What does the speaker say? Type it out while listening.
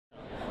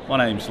My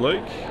name's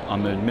Luke.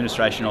 I'm an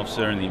Administration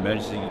Officer in the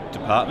Emergency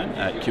Department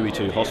at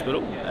QE2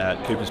 Hospital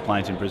at Coopers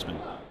Plains in Brisbane.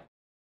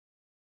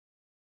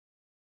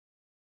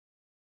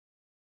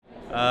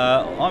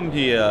 I'm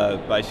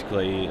here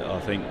basically, I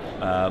think,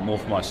 more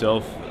for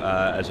myself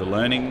as a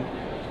learning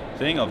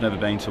thing. I've never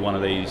been to one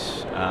of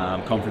these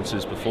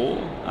conferences before.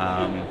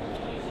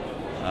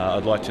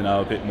 I'd like to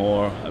know a bit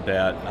more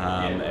about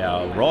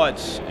our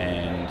rights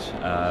and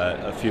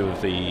a few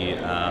of the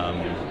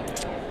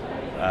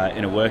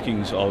inner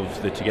workings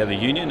of the Together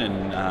Union,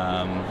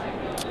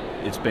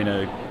 and it's been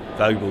a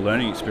valuable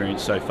learning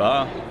experience so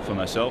far for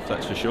myself,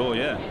 that's for sure,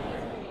 yeah.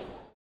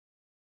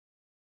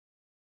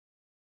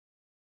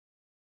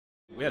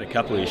 We had a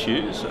couple of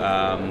issues.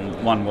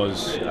 One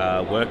was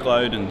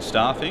workload and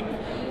staffing,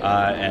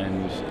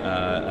 and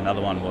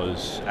another one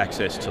was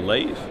access to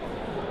leave.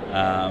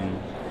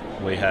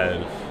 We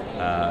have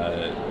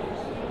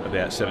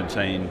about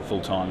 17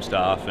 full-time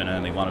staff, and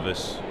only one of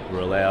us were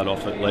allowed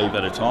off at leave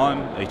at a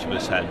time. Each of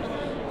us had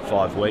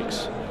 5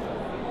 weeks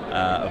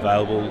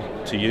available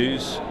to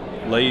use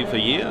leave a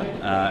year,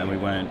 and we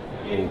weren't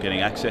all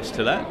getting access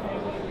to that.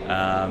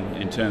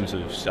 In terms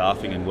of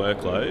staffing and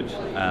workload,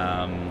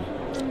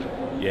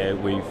 yeah,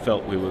 we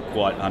felt we were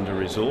quite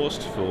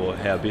under-resourced for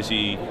how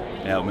busy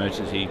our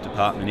emergency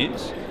department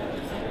is.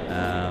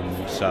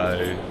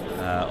 So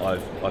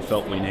I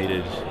felt we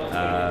needed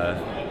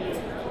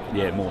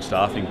more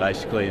staffing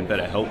basically, and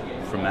better help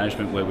from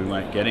management where we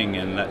weren't getting,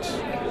 and that's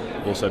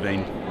also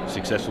been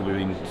successful. We've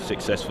been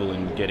successful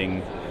in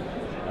getting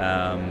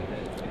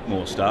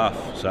more staff.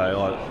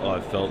 So I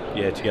felt,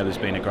 yeah, Together's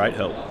been a great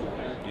help.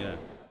 Yeah.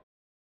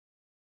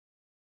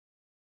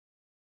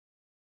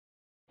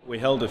 We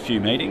held a few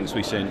meetings.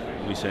 We sent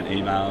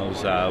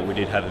emails. We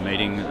did have a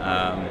meeting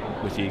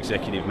with the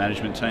executive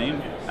management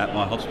team at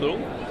my hospital,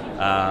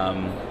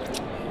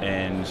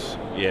 and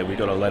yeah, we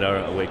got a letter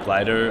a week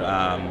later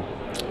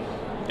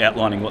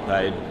outlining what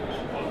they'd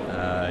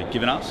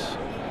given us,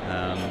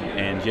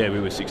 and yeah, we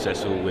were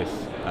successful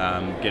with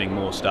getting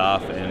more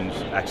staff and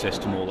access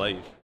to more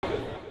leave.